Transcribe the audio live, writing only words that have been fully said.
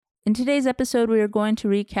In today's episode, we are going to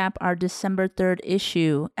recap our December 3rd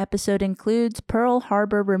issue. Episode includes Pearl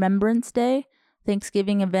Harbor Remembrance Day,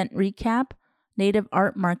 Thanksgiving event recap, Native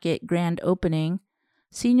Art Market grand opening,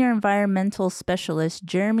 Senior Environmental Specialist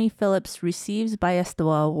Jeremy Phillips receives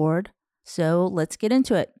Ballesteros Award. So let's get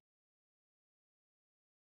into it.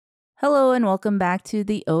 Hello and welcome back to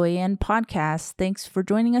the OAN podcast. Thanks for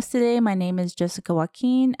joining us today. My name is Jessica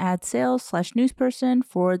Joaquin, ad sales/newsperson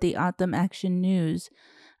for the Autumn Action News.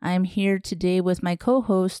 I am here today with my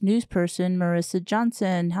co-host, newsperson Marissa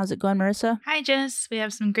Johnson. How's it going, Marissa? Hi, Jess. We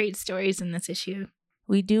have some great stories in this issue.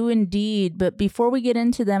 We do indeed, but before we get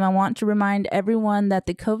into them, I want to remind everyone that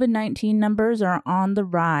the COVID-19 numbers are on the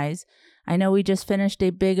rise. I know we just finished a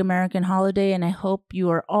big American holiday, and I hope you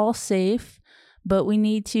are all safe, but we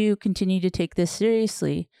need to continue to take this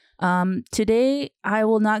seriously. Today, I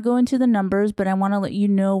will not go into the numbers, but I want to let you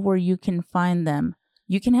know where you can find them.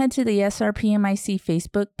 You can head to the SRPMIC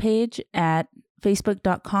Facebook page at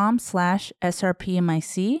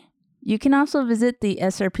facebook.com/SRPMIC. You can also visit the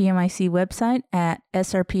SRPMIC website at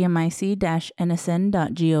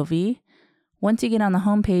srpmic-nsn.gov. Once you get on the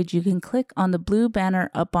homepage, you can click on the blue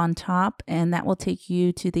banner up on top, and that will take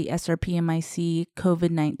you to the SRPMIC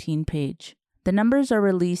COVID-19 page. The numbers are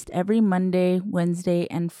released every Monday, Wednesday,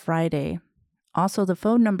 and Friday. Also, the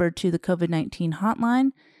phone number to the COVID-19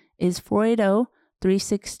 hotline is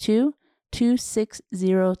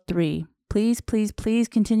 480-362-2603. Please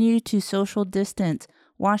continue to social distance.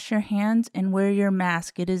 Wash your hands and wear your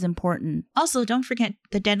mask. It is important. Also, don't forget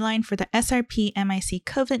the deadline for the SRPMIC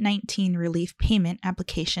COVID-19 relief payment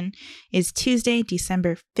application is Tuesday,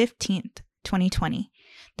 December 15th, 2020.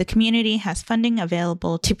 The community has funding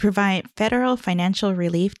available to provide federal financial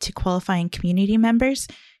relief to qualifying community members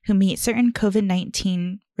who meet certain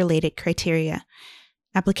COVID-19 related criteria.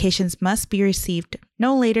 Applications must be received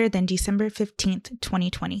no later than December 15th,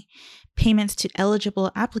 2020. Payments to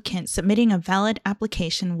eligible applicants submitting a valid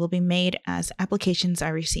application will be made as applications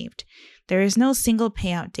are received. There is no single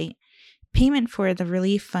payout date. Payment for the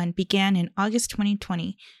relief fund began in August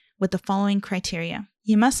 2020 with the following criteria.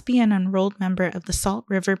 You must be an enrolled member of the Salt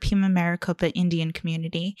River Pima Maricopa Indian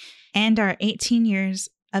community and are 18 years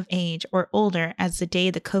of age or older as the day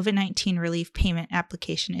the COVID-19 relief payment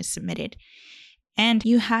application is submitted. And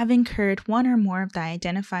you have incurred one or more of the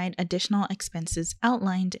identified additional expenses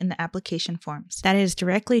outlined in the application forms that is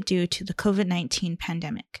directly due to the COVID-19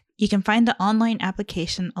 pandemic. You can find the online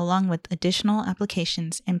application along with additional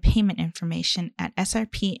applications and payment information at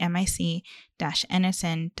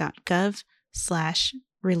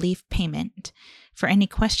srpmic-nsn.gov/relief payment. For any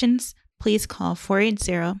questions, please call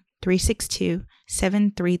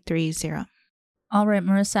 480-362-7330. All right,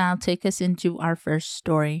 Marissa, I'll take us into our first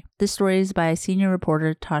story. This story is by senior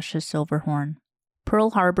reporter Tasha Silverhorn. Pearl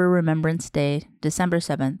Harbor Remembrance Day, December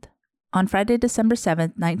 7th. On Friday, December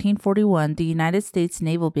 7th, 1941, the United States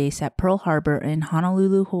Naval Base at Pearl Harbor in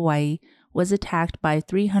Honolulu, Hawaii, was attacked by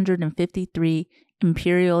 353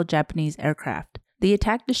 Imperial Japanese aircraft. The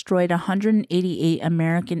attack destroyed 188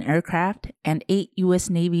 American aircraft and 8 U.S.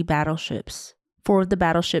 Navy battleships. 4 of the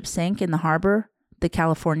battleships sank in the harbor: the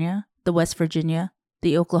California, the West Virginia,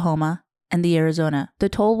 the Oklahoma, and the Arizona. The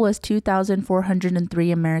toll was 2,403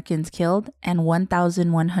 Americans killed and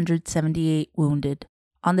 1,178 wounded.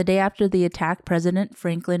 On the day after the attack, President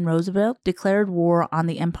Franklin Roosevelt declared war on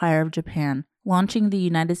the Empire of Japan, launching the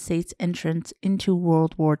United States' entrance into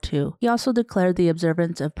World War II. He also declared the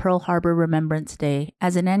observance of Pearl Harbor Remembrance Day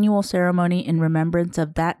as an annual ceremony in remembrance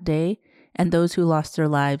of that day and those who lost their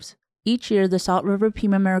lives. Each year, the Salt River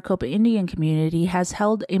Pima Maricopa Indian community has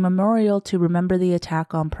held a memorial to remember the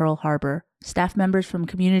attack on Pearl Harbor. Staff members from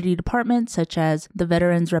community departments such as the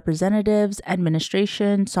Veterans Representatives,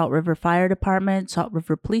 Administration, Salt River Fire Department, Salt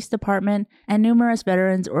River Police Department, and numerous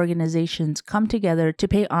veterans organizations come together to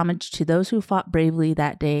pay homage to those who fought bravely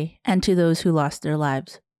that day and to those who lost their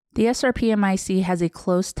lives. The SRPMIC has a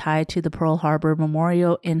close tie to the Pearl Harbor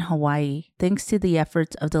Memorial in Hawaii, thanks to the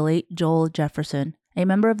efforts of the late Joel Jefferson, a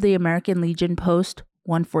member of the American Legion Post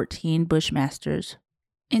 114 Bushmasters.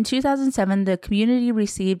 In 2007, the community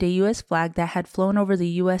received a U.S. flag that had flown over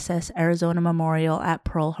the USS Arizona Memorial at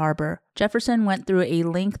Pearl Harbor. Jefferson went through a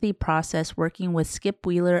lengthy process working with Skip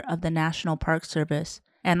Wheeler of the National Park Service,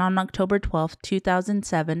 and on October 12,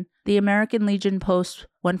 2007, the American Legion Post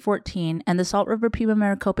 114 and the Salt River Pima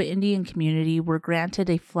Maricopa Indian community were granted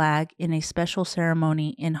a flag in a special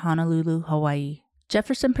ceremony in Honolulu, Hawaii.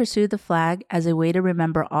 Jefferson pursued the flag as a way to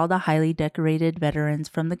remember all the highly decorated veterans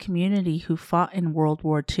from the community who fought in World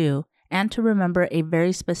War II, and to remember a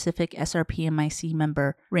very specific SRPMIC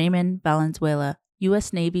member, Raymond Valenzuela,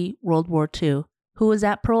 U.S. Navy, World War II, who was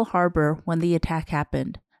at Pearl Harbor when the attack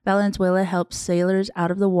happened. Valenzuela helped sailors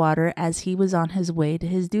out of the water as he was on his way to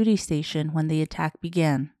his duty station when the attack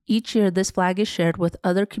began. Each year, this flag is shared with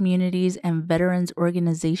other communities and veterans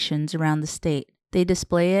organizations around the state. They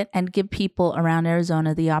display it and give people around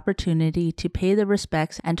Arizona the opportunity to pay their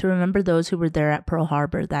respects and to remember those who were there at Pearl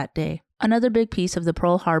Harbor that day. Another big piece of the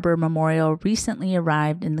Pearl Harbor Memorial recently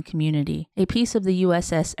arrived in the community. A piece of the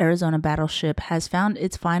USS Arizona battleship has found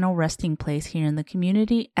its final resting place here in the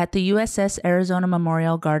community at the USS Arizona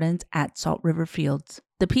Memorial Gardens at Salt River Fields.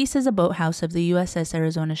 The piece is a boathouse of the USS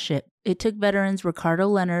Arizona ship. It took veterans Ricardo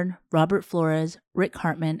Leonard, Robert Flores, Rick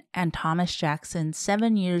Hartman, and Thomas Jackson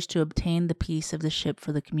 7 years to obtain the piece of the ship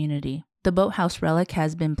for the community. The boathouse relic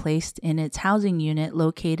has been placed in its housing unit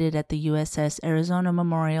located at the USS Arizona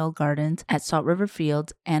Memorial Gardens at Salt River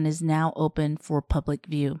Fields and is now open for public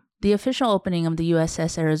view. The official opening of the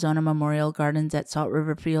USS Arizona Memorial Gardens at Salt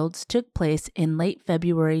River Fields took place in late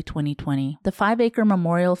February 2020. The 5-acre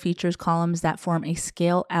memorial features columns that form a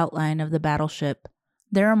scale outline of the battleship.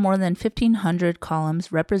 There are more than 1,500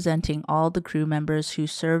 columns representing all the crew members who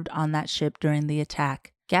served on that ship during the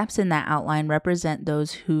attack. Gaps in that outline represent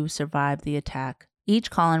those who survived the attack.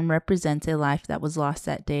 Each column represents a life that was lost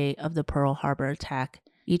that day of the Pearl Harbor attack.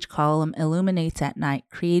 Each column illuminates at night,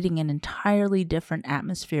 creating an entirely different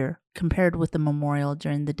atmosphere compared with the memorial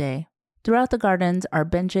during the day. Throughout the gardens are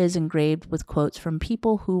benches engraved with quotes from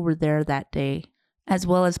people who were there that day, as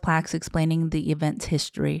well as plaques explaining the event's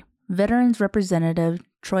history. Veterans Representative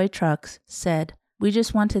Troy Trucks said, "We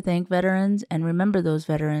just want to thank veterans and remember those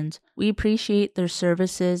veterans. We appreciate their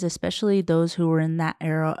services, especially those who were in that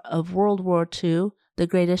era of World War II, the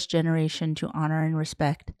greatest generation to honor and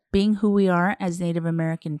respect. Being who we are as Native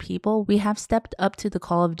American people, we have stepped up to the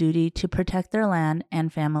call of duty to protect their land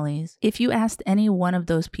and families. If you asked any one of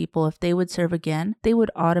those people if they would serve again, they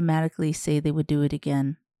would automatically say they would do it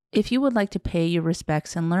again." If you would like to pay your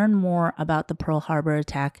respects and learn more about the Pearl Harbor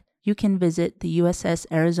attack, you can visit the USS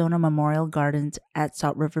Arizona Memorial Gardens at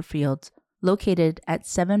Salt River Fields, located at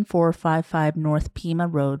 7455 North Pima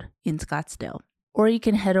Road in Scottsdale. Or you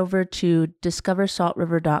can head over to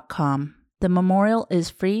discoversaltriver.com. The memorial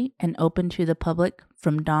is free and open to the public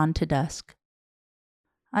from dawn to dusk.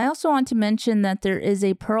 I also want to mention that there is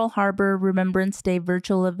a Pearl Harbor Remembrance Day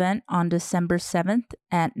virtual event on December 7th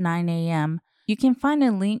at 9 a.m. You can find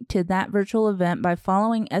a link to that virtual event by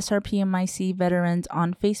following SRPMIC veterans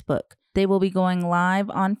on Facebook. They will be going live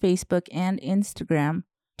on Facebook and Instagram.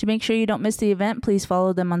 To make sure you don't miss the event, please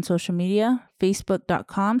follow them on social media,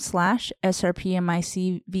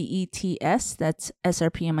 facebook.com/SRPMICVETS, that's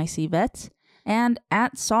SRPMIC Vets, and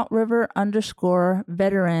at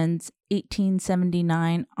saltriver_veterans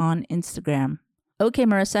 1879 on Instagram. Okay,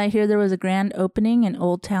 Marissa, I hear there was a grand opening in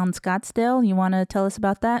Old Town Scottsdale. You want to tell us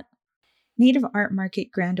about that? Native Art Market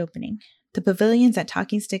grand opening. The pavilions at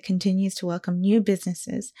Talking Stick continues to welcome new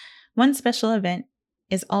businesses. One special event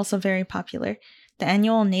is also very popular, the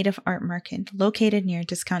annual Native Art Market, located near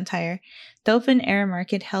Discount Tire. The open-air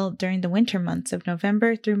market held during the winter months of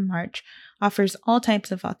November through March offers all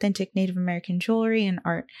types of authentic Native American jewelry and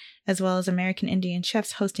art, as well as American Indian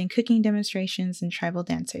chefs hosting cooking demonstrations and tribal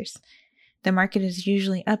dancers. The market is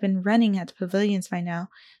usually up and running at the pavilions by now.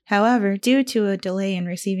 However, due to a delay in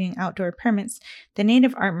receiving outdoor permits, the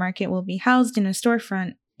Native Art Market will be housed in a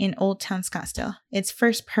storefront in Old Town Scottsdale, its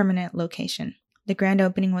first permanent location. The grand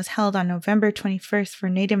opening was held on November 21st for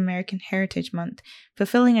Native American Heritage Month,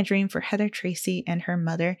 fulfilling a dream for Heather Tracy and her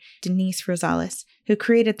mother, Denise Rosales, who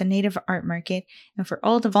created the Native Art Market, and for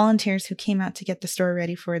all the volunteers who came out to get the store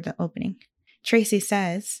ready for the opening. Tracy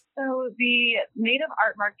says, So the Native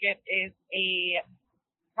Art Market is a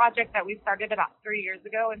project that we started about 3 years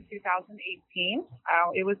ago in 2018.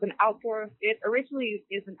 It originally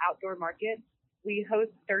is an outdoor market. We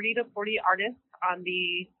host 30 to 40 artists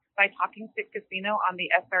by Talking Stick Casino on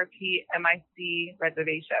the SRP MIC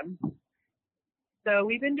reservation. So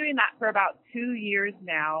we've been doing that for about 2 years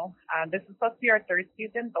now. This is supposed to be our third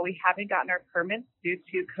season, but we haven't gotten our permits due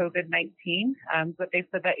to COVID-19. But they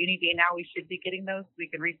said that any day now we should be getting those so we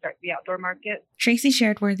can restart the outdoor market. Tracy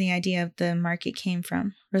shared where the idea of the market came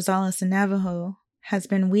from. Rosales, a Navajo, has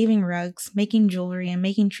been weaving rugs, making jewelry, and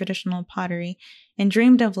making traditional pottery, and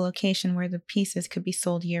dreamed of a location where the pieces could be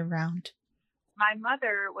sold year-round. My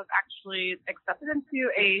mother was actually accepted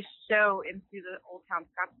into a show into the Old Town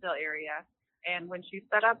Scottsdale area. And when she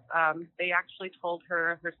set up, they actually told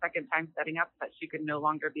her second time setting up that she could no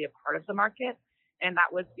longer be a part of the market. And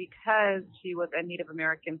that was because she was a Native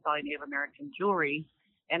American selling Native American jewelry.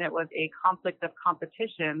 And it was a conflict of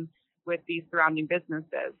competition with the surrounding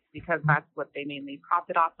businesses because that's what they mainly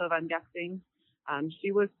profit off of, I'm guessing.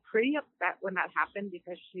 She was pretty upset when that happened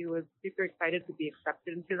because she was super excited to be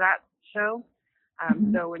accepted into that show.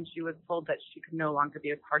 So when she was told that she could no longer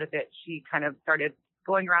be a part of it, she kind of started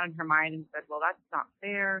going around in her mind and said, well, that's not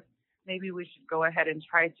fair. Maybe we should go ahead and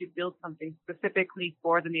try to build something specifically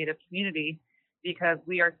for the Native community, because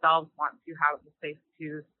we ourselves want to have a place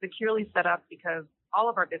to securely set up, because all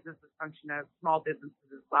of our businesses function as small businesses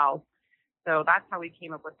as well. So that's how we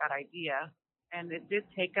came up with that idea. And it did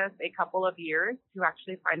take us a couple of years to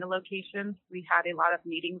actually find a location. We had a lot of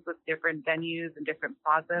meetings with different venues and different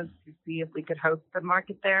plazas to see if we could host the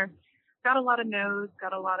market there. Got a lot of no's,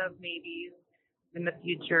 got a lot of maybes in the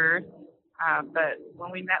future. But when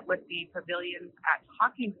we met with the pavilions at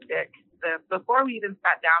Talking Stick, before we even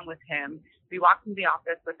sat down with him, we walked into the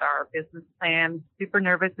office with our business plan, super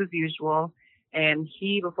nervous as usual. And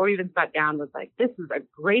he, before we even sat down, was like, this is a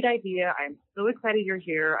great idea. I'm so excited you're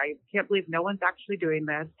here. I can't believe no one's actually doing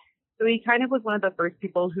this. So he kind of was one of the first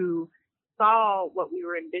people who saw what we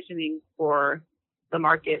were envisioning for the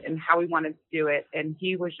market and how we wanted to do it. And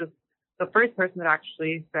he was just the first person that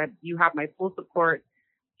actually said, you have my full support.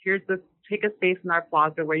 Here's this, take a space in our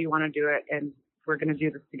plaza where you want to do it, and we're going to do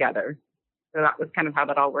this together. So that was kind of how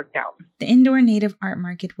that all worked out. The indoor Native Art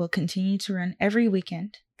Market will continue to run every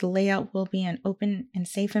weekend. The layout will be an open and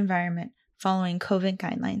safe environment following COVID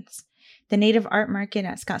guidelines. The Native Art Market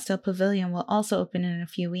at Scottsdale Pavilion will also open in a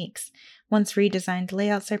few weeks. Once redesigned,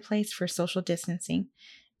 layouts are placed for social distancing.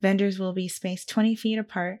 Vendors will be spaced 20 feet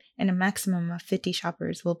apart, and a maximum of 50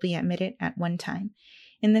 shoppers will be admitted at one time.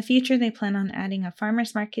 In the future, they plan on adding a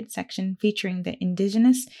farmers market section featuring the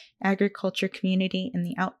indigenous agriculture community in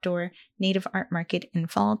the outdoor Native Art Market in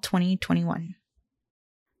fall 2021.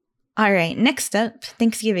 All right, next up,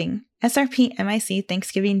 Thanksgiving. SRP MIC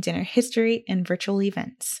Thanksgiving Dinner History and Virtual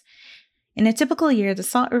Events. In a typical year, the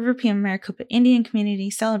Salt River Pima Maricopa Indian community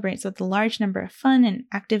celebrates with a large number of fun and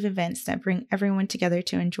active events that bring everyone together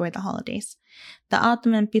to enjoy the holidays. The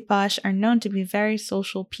Atum and Pipash are known to be very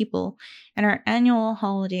social people, and our annual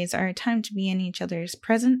holidays are a time to be in each other's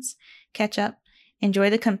presence, catch up, enjoy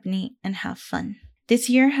the company, and have fun. This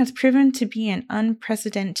year has proven to be an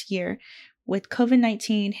unprecedented year, with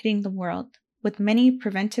COVID-19 hitting the world. With many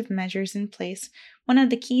preventive measures in place, one of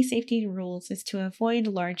the key safety rules is to avoid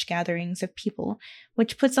large gatherings of people,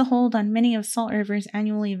 which puts a hold on many of Salt River's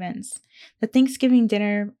annual events. The Thanksgiving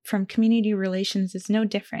dinner from Community Relations is no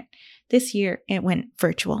different. This year, it went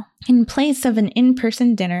virtual. In place of an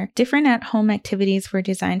in-person dinner, different at-home activities were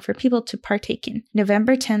designed for people to partake in.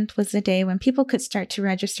 November 10th was the day when people could start to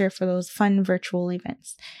register for those fun virtual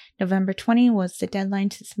events. November 20 was the deadline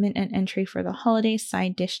to submit an entry for the Holiday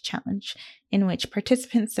Side Dish Challenge, in which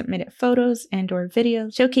participants submitted photos and/or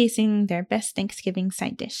videos showcasing their best Thanksgiving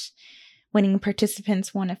side dish. Winning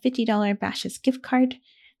participants won a $50 Bashas' gift card.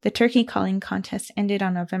 The turkey calling contest ended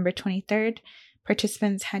on November 23rd.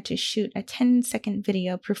 Participants had to shoot a 10-second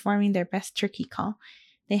video performing their best turkey call.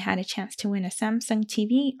 They had a chance to win a Samsung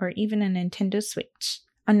TV or even a Nintendo Switch.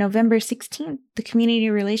 On November 16th, the Community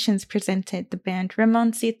Relations presented the band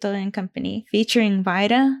Ramoncito and Company, featuring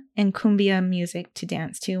Vaira and cumbia music to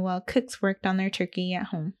dance to while cooks worked on their turkey at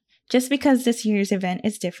home. Just because this year's event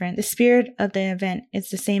is different, the spirit of the event is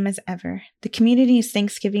the same as ever. The community's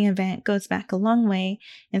Thanksgiving event goes back a long way,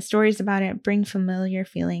 and stories about it bring familiar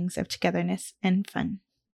feelings of togetherness and fun.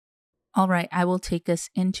 All right, I will take us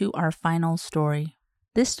into our final story.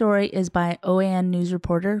 This story is by OAN News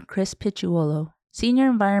reporter Chris Picciuolo. Senior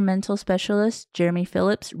Environmental Specialist Jeremy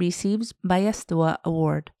Phillips receives Ballesteros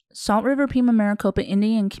Award. Salt River Pima Maricopa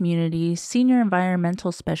Indian Community's Senior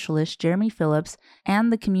Environmental Specialist Jeremy Phillips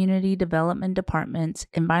and the Community Development Department's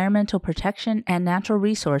Environmental Protection and Natural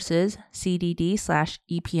Resources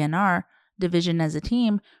CDD/EPNR division as a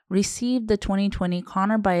team received the 2020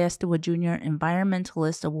 Connor Ballesteros Jr.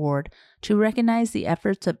 Environmentalist Award to recognize the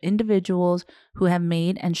efforts of individuals who have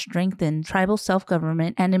made and strengthened tribal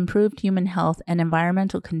self-government and improved human health and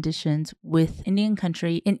environmental conditions with Indian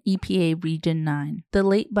country in EPA Region 9. The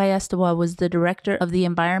late Ballesteros was the director of the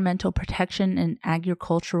Environmental Protection and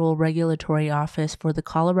Agricultural Regulatory Office for the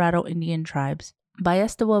Colorado Indian Tribes.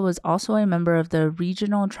 Ballesteros was also a member of the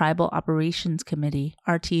Regional Tribal Operations Committee,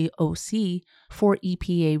 RTOC, for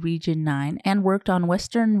EPA Region 9 and worked on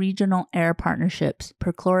Western Regional Air Partnerships,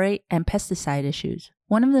 perchlorate, and pesticide issues.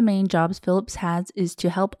 One of the main jobs Phillips has is to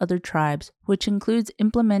help other tribes, which includes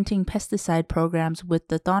implementing pesticide programs with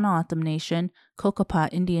the Tohono O'odham Nation, Cocopah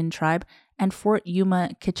Indian Tribe, and Fort Yuma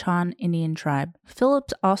Quechan Indian Tribe.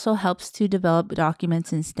 Phillips also helps to develop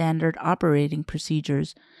documents and standard operating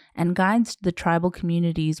procedures and guides the tribal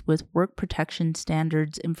communities with work protection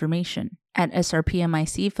standards information. At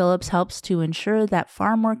SRPMIC, Phillips helps to ensure that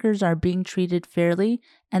farm workers are being treated fairly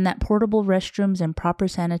and that portable restrooms and proper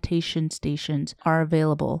sanitation stations are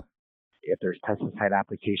available. If there's pesticide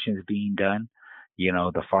applications being done,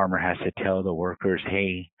 the farmer has to tell the workers,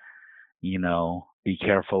 hey, be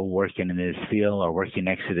careful working in this field or working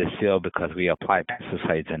next to this field because we apply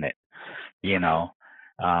pesticides in it.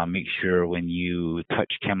 Make sure when you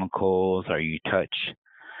touch chemicals or you touch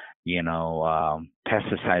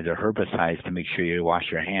pesticides or herbicides to make sure you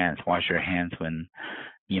wash your hands. Wash your hands when,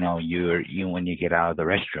 when you get out of the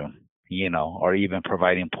restroom, or even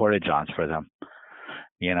providing porta-johns for them.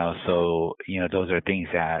 So those are things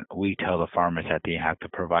that we tell the farmers that they have to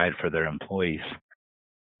provide for their employees.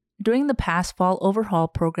 During the past fall overhaul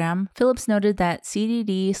program, Phillips noted that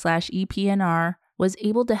CDD/EPNR was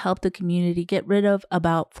able to help the community get rid of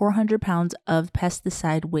about 400 pounds of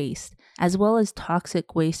pesticide waste, as well as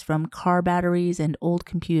toxic waste from car batteries and old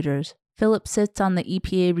computers. Phillips sits on the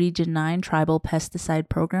EPA Region 9 Tribal Pesticide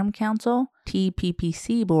Program Council,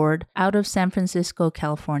 TPPC board, out of San Francisco,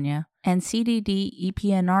 California, and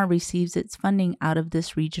CDD-EPNR receives its funding out of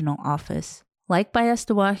this regional office. Like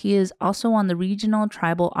Ballesteros, he is also on the Regional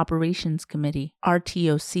Tribal Operations Committee,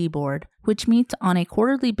 RTOC board, which meets on a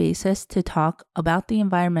quarterly basis to talk about the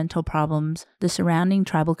environmental problems the surrounding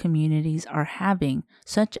tribal communities are having,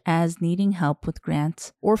 such as needing help with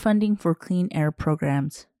grants or funding for clean air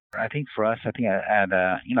programs. I think for us, at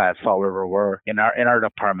Salt River, we're in our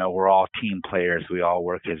department, we're all team players. We all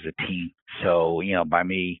work as a team. So, by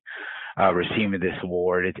me receiving this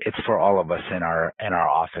award, it's for all of us in our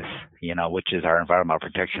office, which is our environmental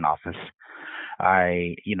protection office.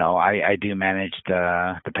 I do manage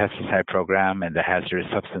the pesticide program and the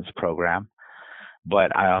hazardous substance program,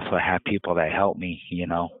 but I also have people that help me,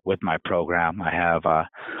 with my program. I have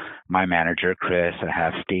my manager, Chris. I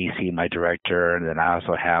have Stacy, my director, and then I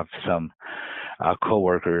also have some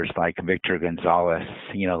coworkers like Victor Gonzalez.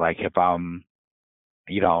 Like if I'm,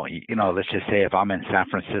 let's just say if I'm in San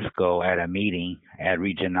Francisco at a meeting at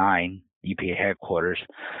Region 9 EPA headquarters,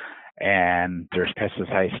 and there's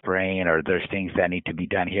pesticide spraying or there's things that need to be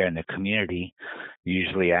done here in the community,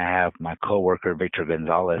 usually I have my coworker Victor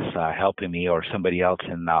Gonzalez helping me, or somebody else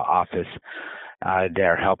in the office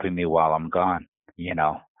there helping me while I'm gone,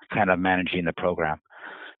 kind of managing the program.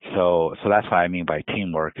 So that's what I mean by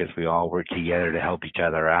teamwork, is we all work together to help each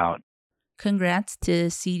other out. Congrats to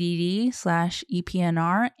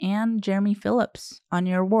CDD/EPNR and Jeremy Phillips on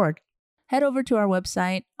your award. Head over to our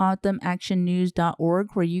website, autumnactionnews.org,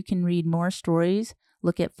 where you can read more stories,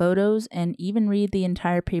 look at photos, and even read the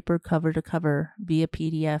entire paper cover to cover via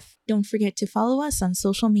PDF. Don't forget to follow us on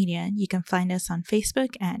social media. You can find us on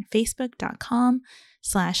Facebook at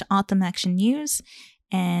facebook.com/autumnactionnews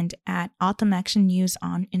and at autumnactionnews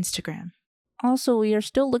on Instagram. Also, we are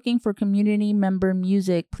still looking for community member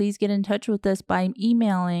music. Please get in touch with us by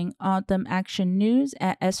emailing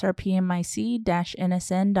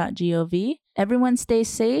autumnactionnews@srpmic-nsn.gov. Everyone stay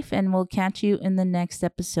safe, and we'll catch you in the next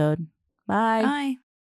episode. Bye. Bye.